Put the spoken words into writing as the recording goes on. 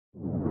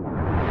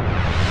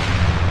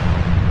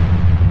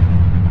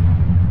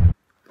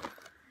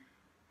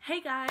Hey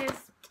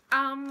guys,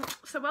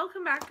 so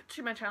welcome back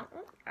to my channel.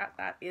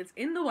 That is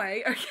in the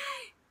way, okay.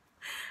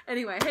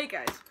 Anyway, hey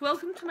guys,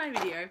 welcome to my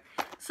video.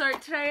 So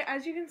today,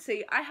 as you can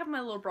see, I have my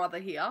little brother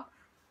here.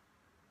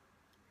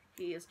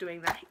 He is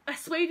doing that. I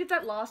swear you did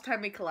that last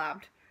time we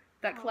collabed.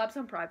 That collab's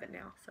on private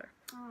now, so,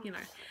 you know.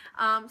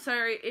 So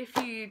if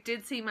you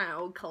did see my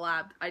old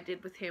collab I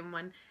did with him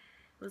when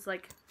it was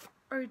like,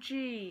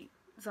 OG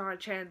Zara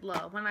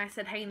Chandler, when I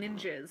said, hey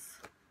ninjas.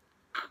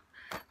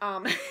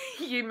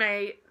 You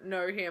may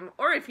know him,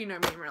 or if you know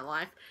me in real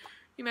life,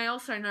 you may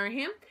also know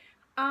him.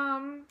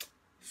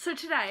 So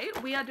today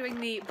we are doing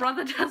the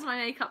Brother Does My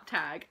Makeup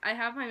tag. I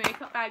have my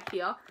makeup bag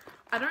here.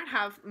 I don't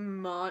have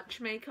much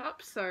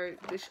makeup, so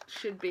this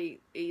should be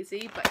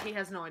easy, but he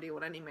has no idea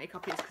what any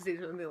makeup is because he's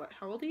going to be like,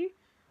 how old are you?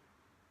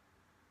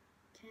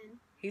 10.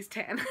 He's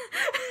 10.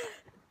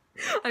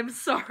 I'm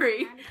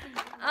sorry.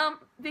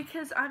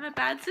 Because I'm a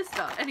bad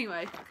sister.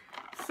 Anyway,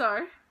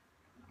 so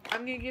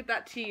I'm going to give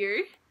that to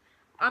you.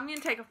 I'm going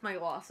to take off my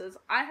glasses.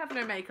 I have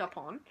no makeup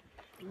on.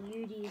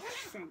 Beauty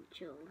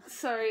essentials.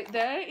 So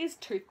there is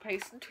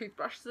toothpaste and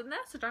toothbrushes in there,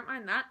 so don't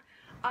mind that.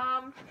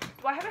 I'm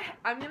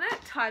going to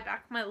tie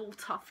back my little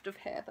tuft of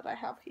hair that I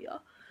have here.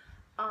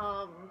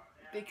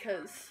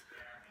 Because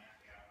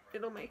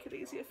it'll make it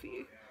easier for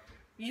you.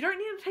 You don't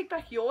need to take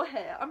back your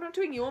hair. I'm not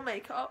doing your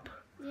makeup.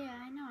 Yeah,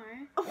 I know.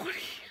 Oh, what are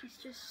you? It's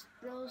just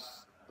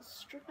those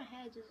strip of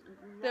hair just...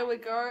 There we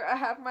go. I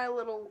have my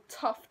little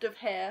tuft of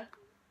hair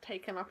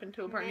taken up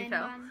into a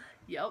ponytail.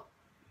 Yep.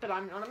 But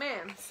I'm not a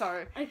man,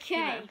 so... Okay. You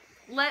know,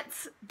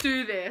 let's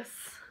do this.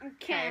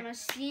 Okay, I'm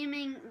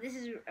assuming this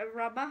is a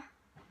rubber.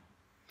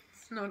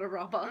 It's not a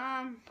rubber.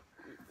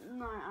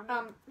 No, I'm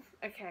not.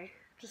 Okay.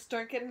 Just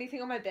don't get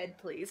anything on my bed,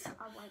 please.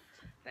 I won't.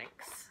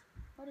 Thanks.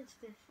 What is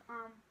this?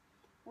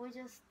 We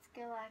just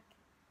go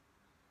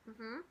like...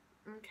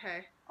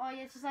 Okay. Oh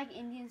yeah, it's just like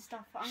Indian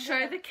stuff.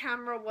 Show the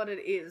camera what it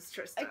is,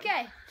 Tristan.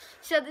 Okay.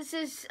 So this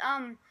is,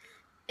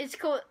 it's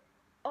called...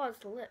 Oh,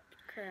 it's lip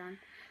crayon.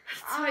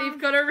 So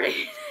you've got to read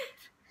it.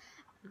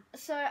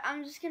 So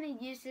I'm just going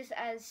to use this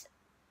as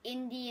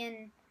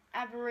Indian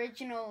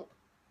Aboriginal...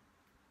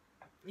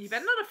 You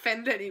better not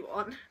offend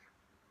anyone.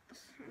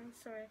 I'm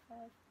sorry if I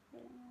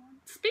offend anyone.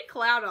 Speak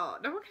louder.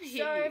 No one can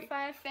hear Sorry you. if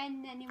I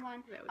offend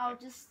anyone. I'll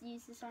just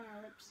use this on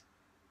our lips.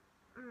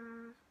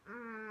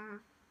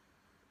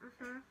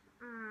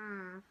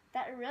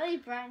 That really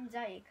brightens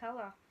out your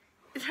colour.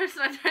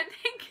 Tristan, I don't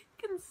think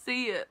you can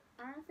see it.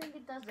 I don't think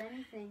it does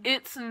anything.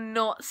 It's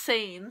not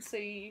seen, so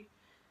you...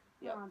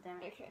 Yep. Oh,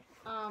 damn it. Okay.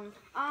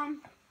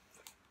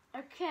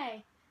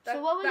 Okay. That,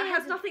 so what that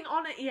has nothing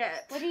on it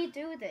yet. What do you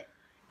do with it?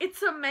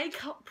 It's a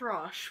makeup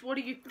brush. What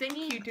do you think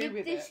you do with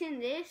it? Dip this in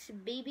this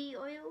BB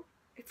oil?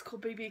 It's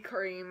called BB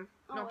cream,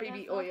 not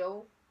BB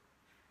oil.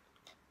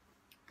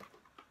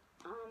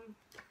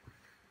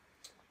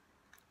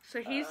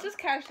 So he's just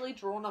casually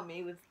drawn on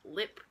me with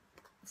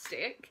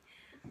lipstick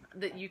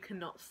that you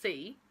cannot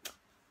see.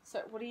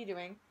 So what are you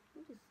doing?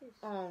 What is this?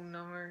 Oh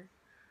no.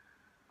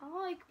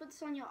 Oh, you can put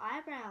this on your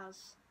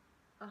eyebrows.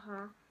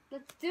 Uh-huh.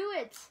 Let's do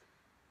it.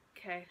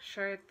 Okay,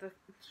 show the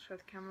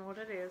camera what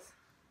it is.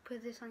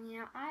 Put this on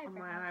your eyebrows. On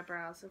my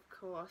eyebrows, of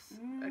course.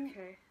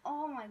 Okay.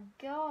 Oh my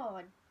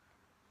god.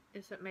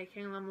 Is it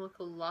making them look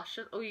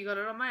luscious? Oh, you got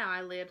it on my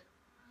eyelid.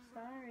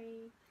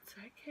 Sorry. It's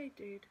okay,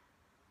 dude.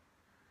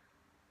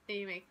 Are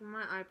you making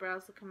my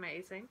eyebrows look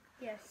amazing?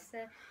 Yes.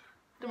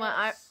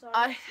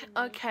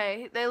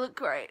 Okay, they look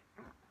great.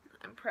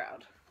 I'm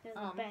proud. They're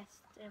the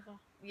best ever.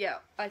 Yeah,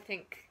 I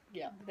think,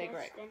 they're great.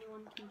 Best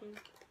anyone can do.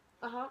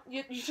 Uh-huh.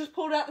 You just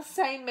pulled out the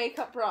same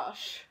makeup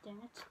brush. Damn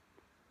it.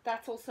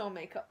 That's also a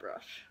makeup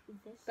brush. Is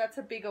this? That's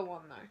a bigger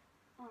one, though.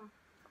 Oh.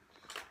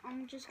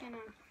 I'm just gonna...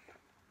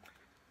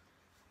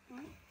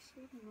 What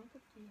sort of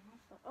makeup do you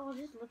have? Oh,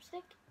 this is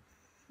lipstick?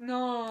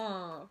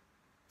 No.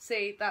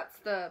 See, that's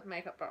the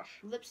makeup brush.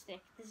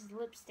 Lipstick. This is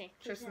lipstick.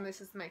 Tristan, this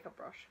is the makeup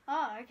brush.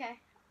 Oh, okay.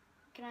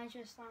 Can I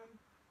just,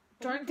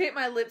 Don't dip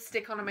my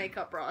lipstick on a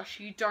makeup brush.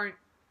 You don't...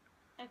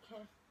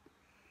 Okay.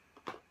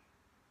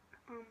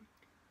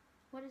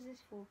 What is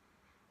this for?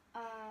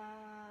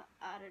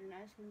 I don't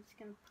know, so I'm just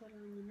gonna put it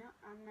on your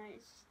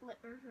nose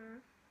lip.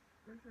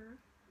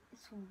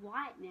 It's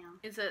white now.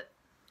 Is it?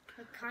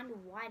 Like kind of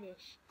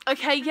whitish.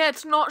 Okay, yeah,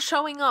 it's not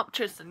showing up,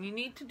 Tristan. You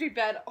need to do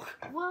better.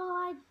 Well,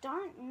 I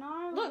don't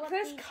know. Look,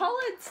 there's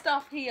coloured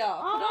stuff here.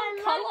 Oh,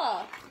 Put on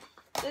colour.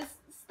 There's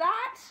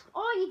that.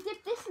 Oh, you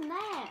dip this in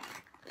there.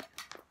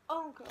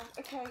 Oh god.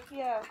 Okay,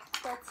 yeah,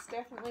 that's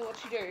definitely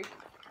what you do.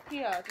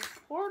 Here,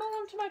 just pour it all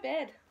onto my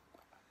bed.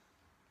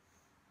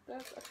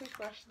 There's a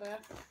toothbrush there.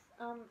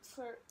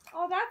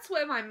 Oh, that's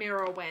where my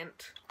mirror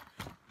went.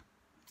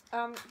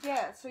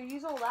 Yeah, so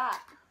use all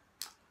that.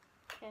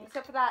 Okay.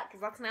 Except for that,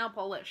 because that's nail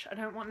polish. I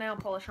don't want nail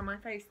polish on my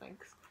face,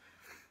 thanks.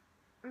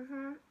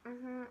 Okay.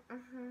 Oh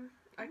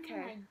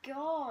my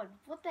god,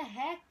 what the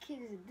heck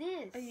is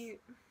this? Are you...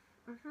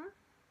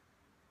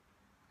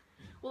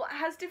 Well, it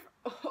has different...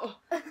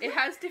 it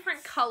has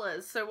different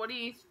colours, so what do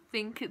you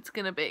think it's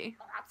gonna be?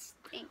 Oh, that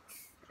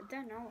stinks. I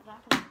don't know what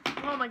happened.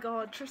 Oh my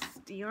god,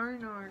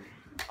 Tristiano.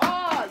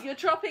 Oh, you're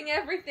dropping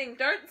everything.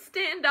 Don't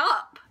stand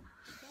up.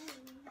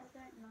 Okay,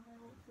 I don't know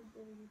what to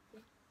do with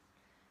it.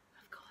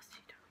 Of course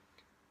you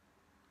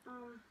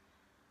don't.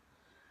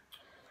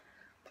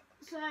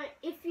 So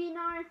if you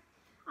know,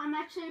 I'm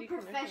actually a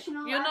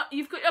professional. You're not.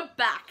 You've got your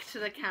back to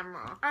the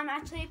camera. I'm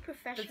actually a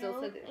professional.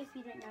 also this. If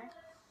you don't know.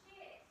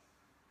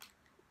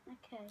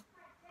 Okay.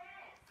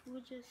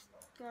 We'll just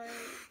go.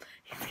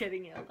 He's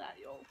getting yelled at,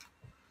 y'all.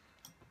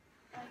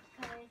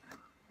 Okay.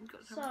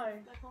 So,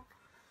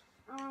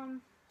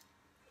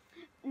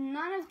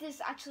 none of this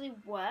actually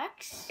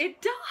works.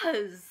 It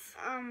does.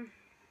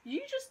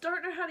 You just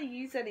don't know how to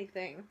use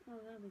anything. Oh,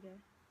 there we go.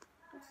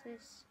 What's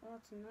this? Oh,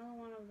 it's another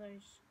one of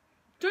those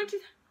Don't do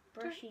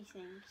that. brushy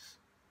things.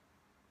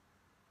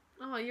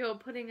 Oh, you're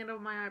putting it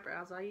on my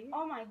eyebrows, are you?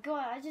 Oh my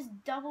god, I just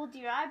doubled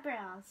your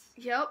eyebrows.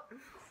 Yep.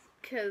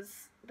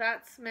 Because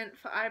that's meant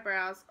for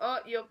eyebrows. Oh,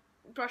 you're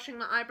brushing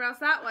my eyebrows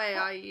that way,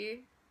 are you?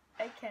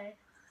 Okay.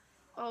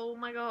 Oh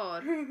my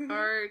god.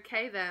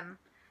 Okay then.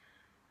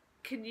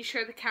 Can you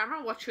show the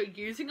camera what you're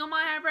using on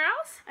my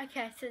eyebrows?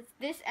 Okay, so it's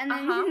this and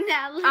then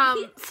now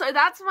So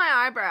that's my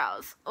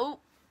eyebrows. Oh,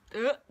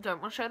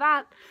 don't want to show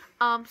that.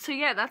 So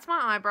yeah, that's my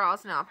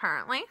eyebrows now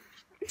apparently.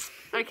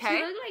 Okay.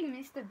 You look like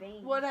Mr.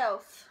 Bean. What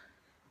else?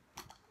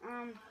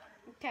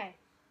 Okay.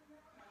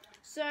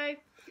 So,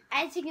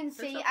 as you can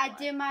see, I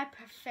do my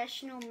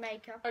professional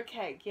makeup.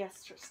 Okay,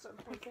 yes, Tristan.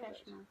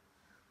 Professional.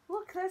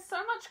 Look, there's so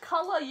much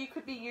colour you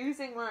could be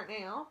using right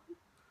now.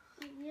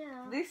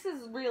 Yeah. This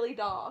is really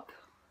dark.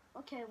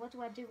 Okay, what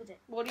do I do with it?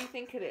 What do you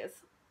think it is?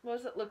 What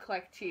does it look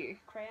like to you?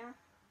 Crayon?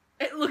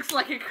 It looks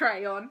like a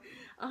crayon.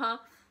 Oh.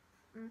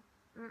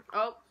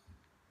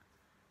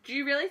 Do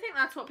you really think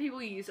that's what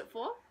people use it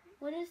for?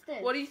 What is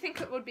this? What do you think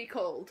it would be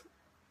called?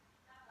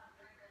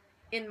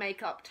 In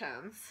makeup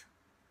terms.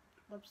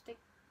 Lipstick?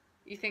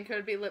 You think it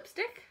would be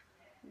lipstick?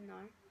 No.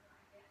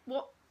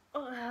 What?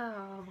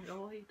 Oh my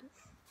god.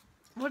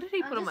 What did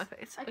he put on my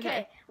face?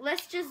 Okay,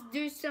 let's just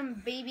do some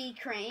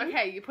BB cream.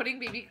 Okay, you're putting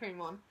BB cream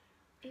on.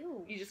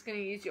 Ew. You just gonna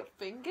use your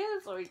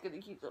fingers, or are you gonna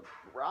use a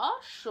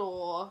brush,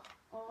 or?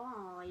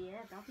 Oh yeah,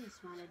 that'd be a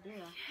smart idea.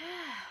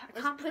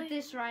 Yeah, Let's put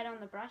this right on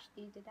the brush.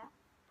 Do you do that?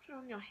 Put it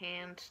on your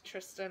hand,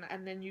 Tristan,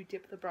 and then you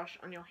dip the brush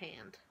on your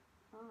hand.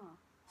 Oh.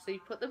 So you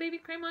put the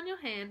BB cream on your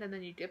hand, and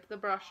then you dip the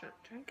brush in.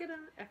 Don't get in.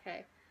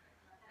 Okay.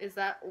 Is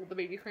that all the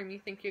BB cream you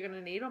think you're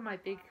gonna need on my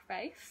big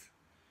face?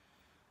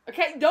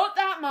 Okay, not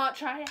that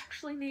much. I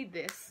actually need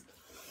this.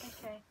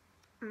 Okay.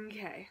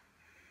 Okay.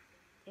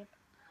 Yep.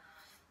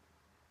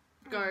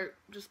 Go.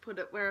 Just put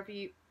it wherever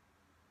you...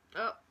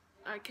 Oh,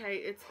 okay.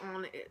 It's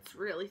on. It's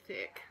really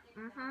thick.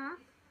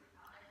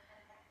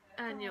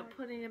 And you're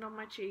putting it on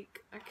my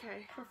cheek.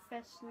 Okay.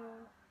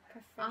 Professional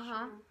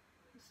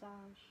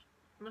massage.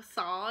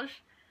 Massage.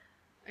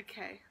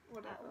 Okay.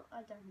 Whatever.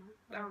 I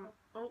don't know.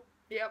 Oh.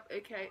 Yep.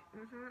 Okay.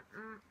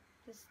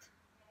 Just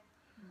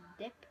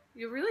dip.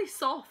 You're really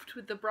soft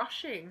with the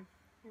brushing.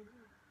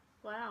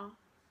 Wow.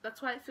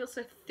 That's why it feels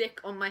so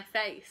thick on my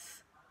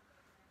face.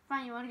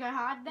 Fine, you want to go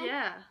hard then?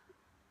 Yeah.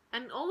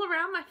 And all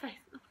around my face.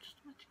 Not just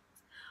my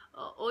cheeks.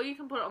 Or you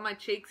can put it on my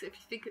cheeks if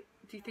you think it...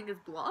 Do you think it's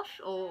blush?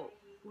 Or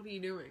what are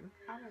you doing?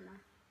 I don't know.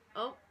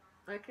 Oh.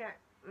 Okay.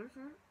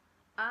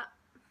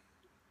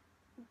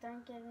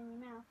 Don't get it in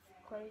your mouth.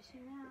 Close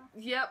your mouth.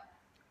 Yep.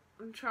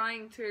 I'm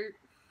trying to...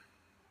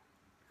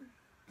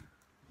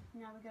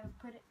 Now we gotta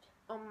put it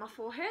On my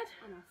forehead?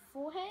 on our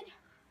forehead.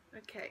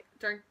 Okay.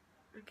 Don't...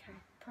 Okay.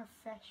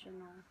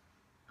 Professional.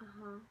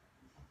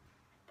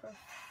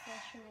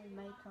 Professional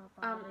makeup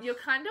artist. You're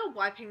kind of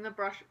wiping the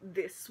brush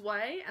this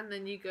way, and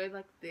then you go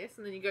like this,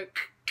 and then you go...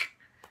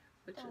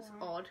 Which is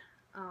odd.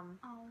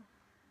 Oh.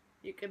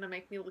 You're gonna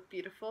make me look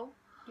beautiful.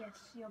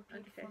 Yes, you're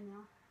beautiful Okay.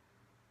 now.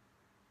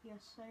 You're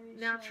so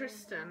Now, so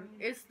Tristan,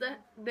 very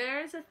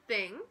there is a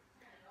thing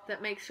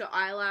that makes your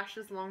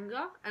eyelashes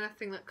longer, and a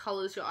thing that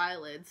colours your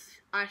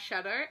eyelids.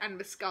 Eyeshadow and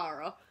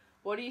mascara.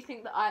 What do you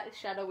think the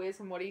eyeshadow is,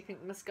 and what do you think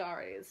the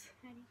mascara is?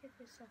 How do you get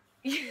this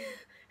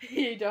off?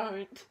 You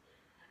don't.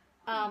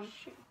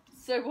 Shoot.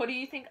 So what do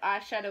you think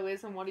eyeshadow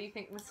is, and what do you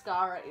think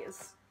mascara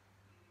is?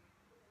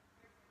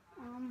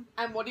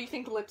 And what do you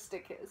think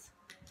lipstick is?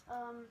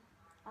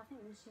 I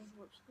think this is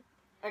lipstick.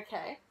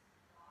 Okay.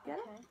 Get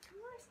Okay. a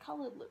nice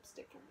coloured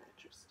lipstick in there,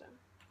 Tristan.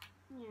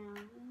 Yeah,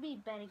 it'd be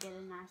better get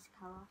a nice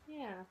colour.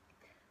 Yeah.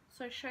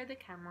 So show the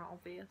camera,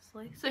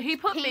 obviously. So he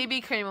put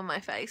BB cream on my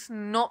face.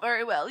 Not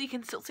very well. You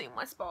can still see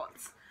my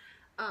spots.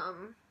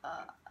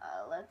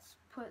 Let's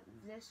put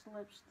this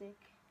lipstick.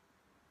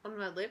 On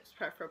my lips,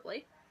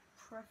 preferably.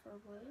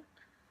 Preferably.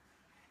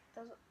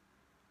 Does it...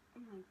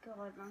 Oh my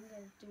god, I'm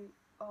gonna do...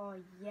 Oh,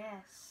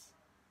 yes.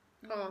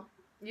 Oh,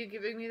 you're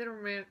giving me the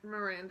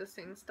Miranda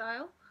Singh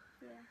style?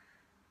 Yeah.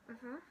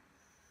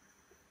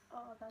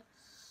 Oh, that's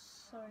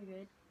so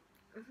good.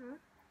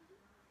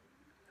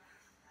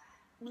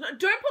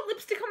 Don't put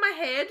lipstick on my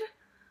head!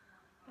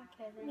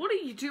 Okay, then. What are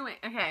you doing?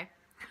 Okay.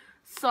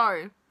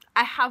 So,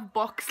 I have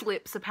box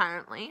lips,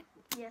 apparently.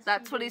 Yes,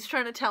 That's you what do. he's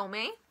trying to tell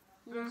me.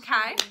 Yes,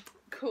 Okay. you do.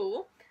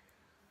 Cool.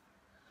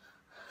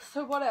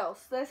 So what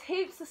else? There's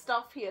heaps of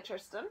stuff here,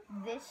 Tristan.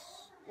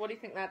 This What do you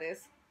think that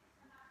is?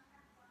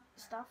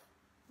 stuff.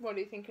 What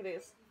do you think it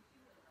is?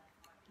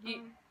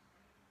 You...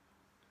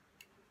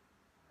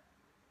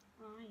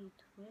 You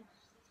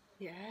twist.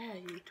 Yeah,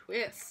 you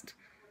twist.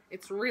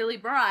 It's really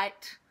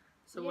bright.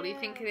 So what do you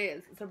think Yeah. it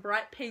is? It's a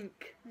bright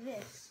pink.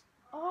 This.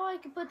 Oh, you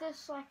can put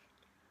this like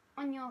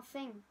on your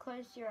thing.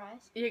 Close your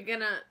eyes. You're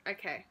gonna...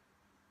 Okay.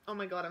 Oh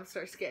my god, I'm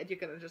so scared. You're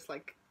gonna just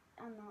like...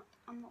 I'm not.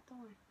 Don't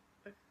worry.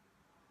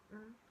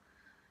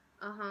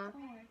 Uh-huh.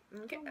 Don't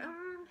worry. Okay. Don't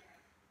worry.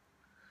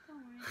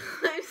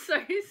 I'm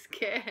so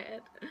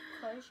scared.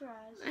 Close your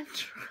eyes. I'm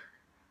trying.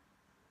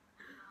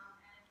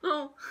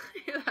 Oh,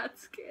 that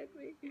scared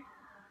me.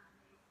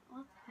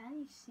 What? How do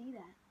you see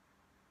that?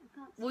 I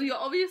can't see. Well, you're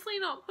obviously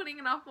not putting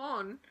enough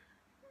on.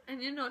 And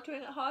you're not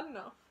doing it hard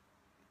enough.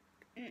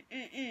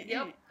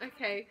 Yep.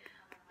 Okay.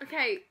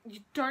 Okay, you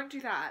don't do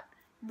that.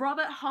 Rub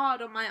it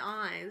hard on my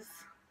eyes.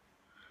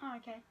 Oh,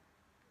 okay.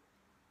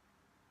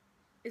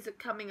 Is it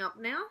coming up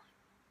now?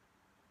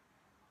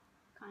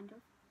 Kind of.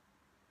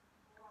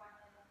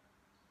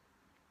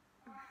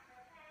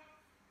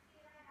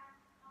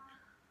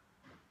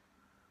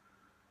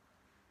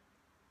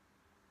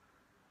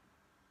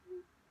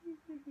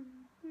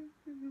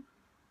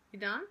 You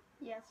done?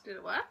 Yes. Did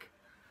it work?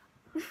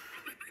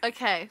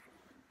 Okay.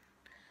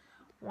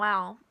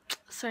 Wow.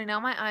 So now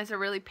my eyes are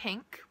really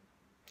pink.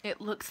 It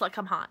looks like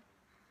I'm hot.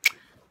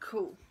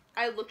 Cool.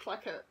 I look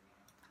like a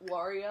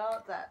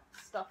warrior that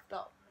stuffed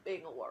up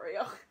being a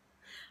warrior.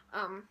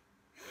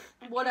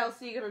 What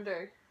else are you gonna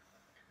do?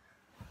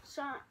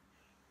 So,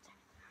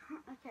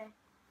 okay.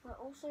 We're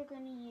also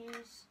going to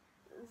use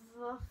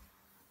the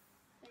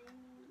thing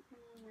in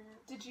a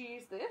minute. Did you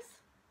use this?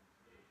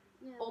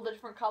 Yeah. All the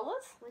different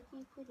colours? What do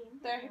you put in?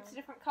 There are heaps of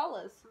different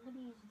colours. I'm going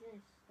to use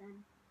this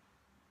then.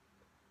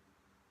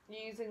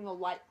 You're using the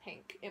light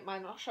pink. It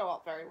might not show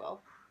up very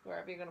well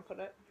wherever you're gonna put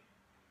it.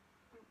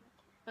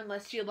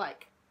 Unless you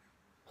like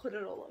put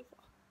it all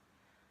over.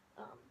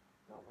 Oh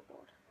my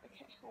god.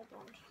 Okay,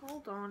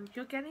 hold on.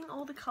 You're getting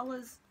all the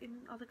colours in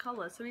other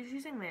colours, so he's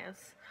using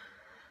this.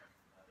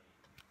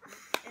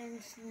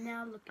 And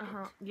now look at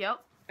it.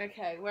 Yep.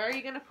 Okay, where are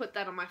you gonna put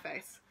that on my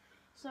face?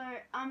 So,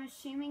 I'm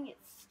assuming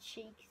it's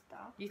cheek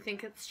stuff. You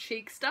think it's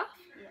cheek stuff?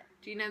 Yeah.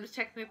 Do you know the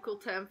technical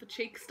term for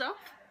cheek stuff?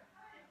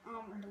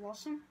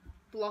 Blossom?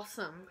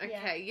 Blossom.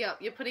 Okay, yep.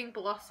 You're putting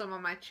blossom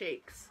on my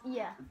cheeks.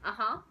 Yeah.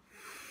 Uh-huh.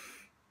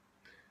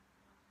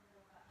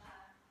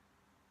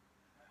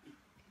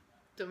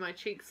 Do my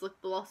cheeks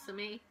look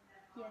blossomy?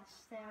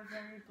 Yes, they are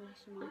very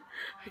blossomy.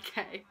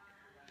 Okay.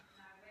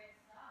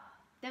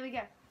 There we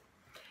go.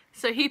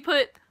 So he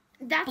put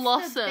That's the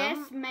blossom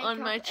best makeup on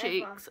my ever.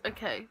 cheeks.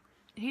 Okay.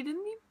 He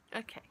didn't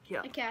even... Okay,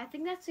 yeah. Okay, I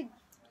think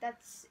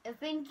I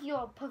think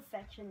you're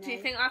perfection. Do you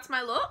think that's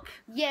my look?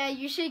 Yeah,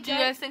 you should Do you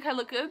guys think I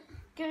look good?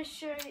 go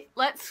show.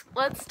 Let's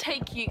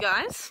take you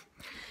guys.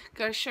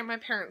 Go show my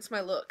parents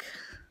my look.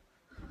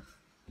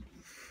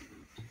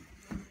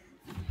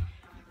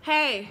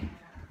 Hey.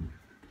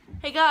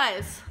 Hey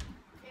guys.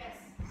 Yes.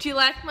 Do you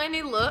like my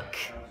new look?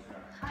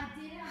 I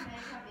did our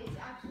makeup. It's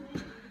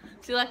actually.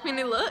 Do you like my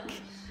new look?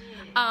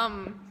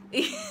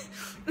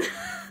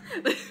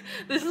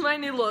 This is my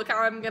new look.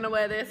 I'm gonna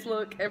wear this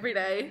look every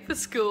day for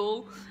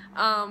school.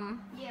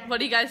 What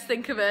do you guys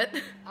think of it?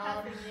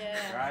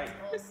 Yeah. Right.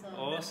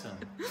 Awesome.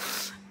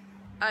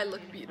 I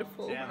look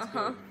beautiful. Sounds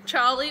good.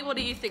 Charlie, what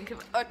do you think of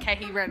it? Okay,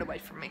 he ran away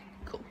from me.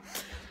 Cool.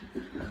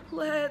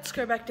 Let's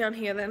go back down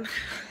here then.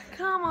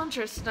 Come on,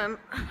 Tristan.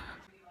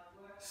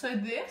 So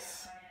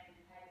this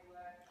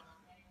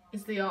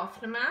is the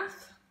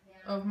aftermath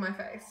of my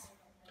face.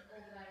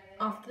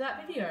 After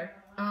that video,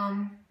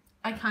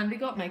 I kind of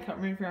got makeup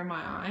remover in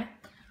my eye.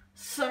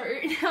 So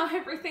now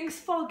everything's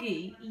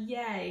foggy.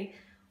 Yay.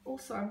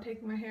 Also, I'm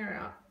taking my hair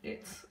out.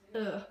 It's,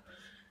 ugh.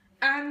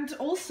 And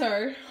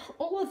also,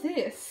 all of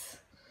this.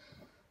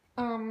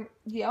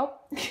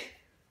 Yep.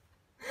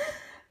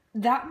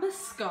 That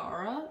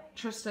mascara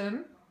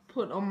Tristan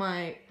put on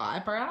my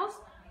eyebrows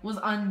was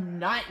a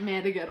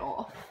nightmare to get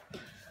off.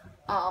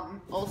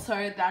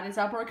 Also, that is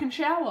our broken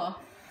shower.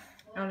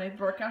 And I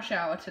broke our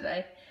shower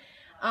today.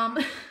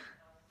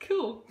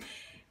 Cool.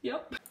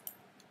 Yep.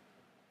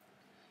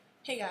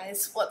 Hey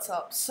guys, what's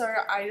up? So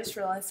I just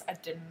realized I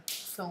didn't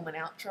film an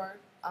outro.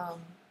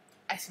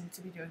 I seem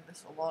to be doing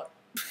this a lot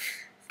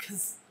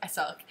because I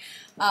suck.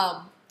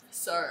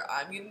 So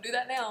I'm gonna do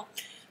that now.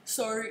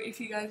 So if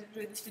you guys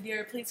enjoyed this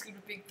video, please give it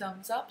a big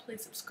thumbs up.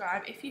 Please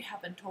subscribe if you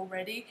haven't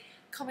already.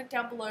 Comment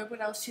down below what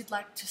else you'd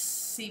like to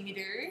see me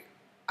do.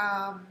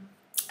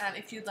 And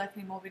if you'd like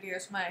any more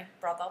videos, my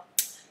brother,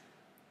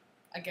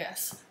 I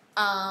guess.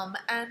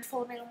 And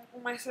follow me on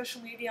all my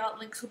social media.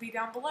 Links will be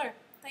down below.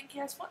 Thank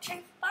you guys for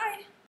watching. Bye!